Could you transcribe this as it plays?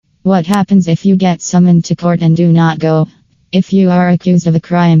What happens if you get summoned to court and do not go? If you are accused of a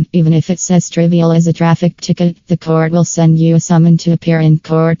crime, even if it's as trivial as a traffic ticket, the court will send you a summon to appear in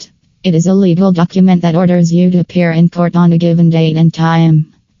court. It is a legal document that orders you to appear in court on a given date and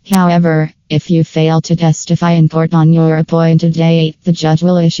time. However, if you fail to testify in court on your appointed date, the judge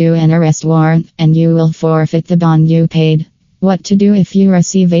will issue an arrest warrant and you will forfeit the bond you paid. What to do if you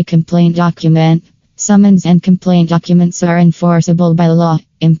receive a complaint document? Summons and complaint documents are enforceable by law,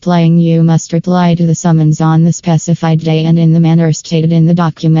 implying you must reply to the summons on the specified day and in the manner stated in the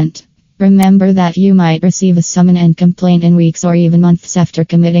document. Remember that you might receive a summon and complaint in weeks or even months after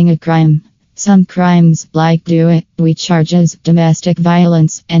committing a crime. Some crimes, like DUI charges, domestic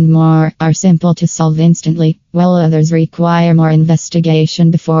violence, and more, are simple to solve instantly, while others require more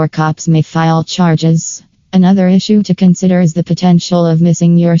investigation before cops may file charges. Another issue to consider is the potential of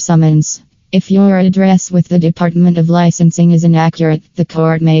missing your summons. If your address with the Department of Licensing is inaccurate, the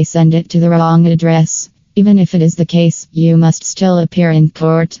court may send it to the wrong address. Even if it is the case, you must still appear in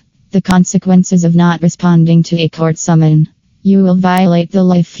court. The consequences of not responding to a court summon. You will violate the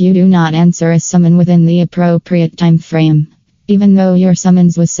law if you do not answer a summon within the appropriate time frame. Even though your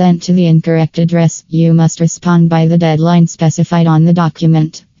summons was sent to the incorrect address, you must respond by the deadline specified on the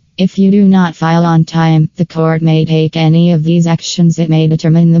document. If you do not file on time, the court may take any of these actions. It may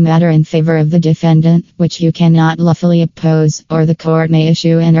determine the matter in favor of the defendant, which you cannot lawfully oppose, or the court may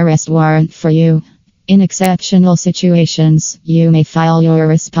issue an arrest warrant for you. In exceptional situations, you may file your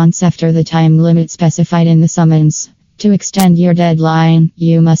response after the time limit specified in the summons. To extend your deadline,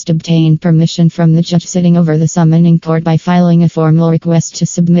 you must obtain permission from the judge sitting over the summoning court by filing a formal request to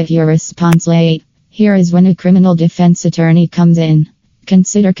submit your response late. Here is when a criminal defense attorney comes in.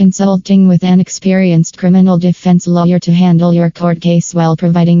 Consider consulting with an experienced criminal defense lawyer to handle your court case while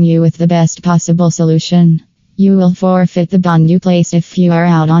providing you with the best possible solution. You will forfeit the bond you placed if you are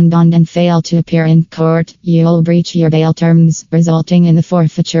out on bond and fail to appear in court. You'll breach your bail terms, resulting in the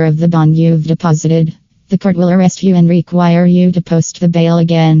forfeiture of the bond you've deposited. The court will arrest you and require you to post the bail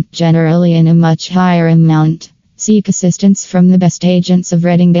again, generally in a much higher amount. Seek assistance from the best agents of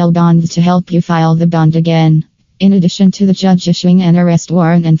Reading Bail Bond to help you file the bond again. In addition to the judge issuing an arrest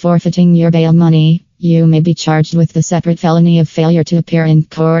warrant and forfeiting your bail money, you may be charged with the separate felony of failure to appear in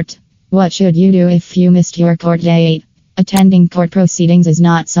court. What should you do if you missed your court date? Attending court proceedings is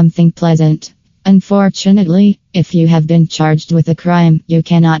not something pleasant. Unfortunately, if you have been charged with a crime, you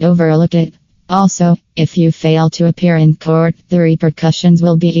cannot overlook it. Also, if you fail to appear in court, the repercussions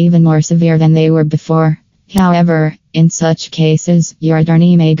will be even more severe than they were before. However, in such cases, your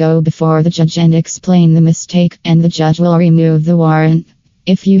attorney may go before the judge and explain the mistake, and the judge will remove the warrant.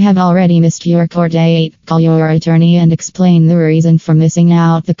 If you have already missed your court date, call your attorney and explain the reason for missing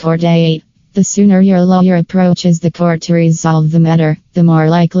out the court date. The sooner your lawyer approaches the court to resolve the matter, the more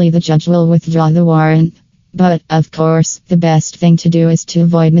likely the judge will withdraw the warrant. But, of course, the best thing to do is to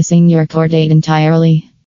avoid missing your court date entirely.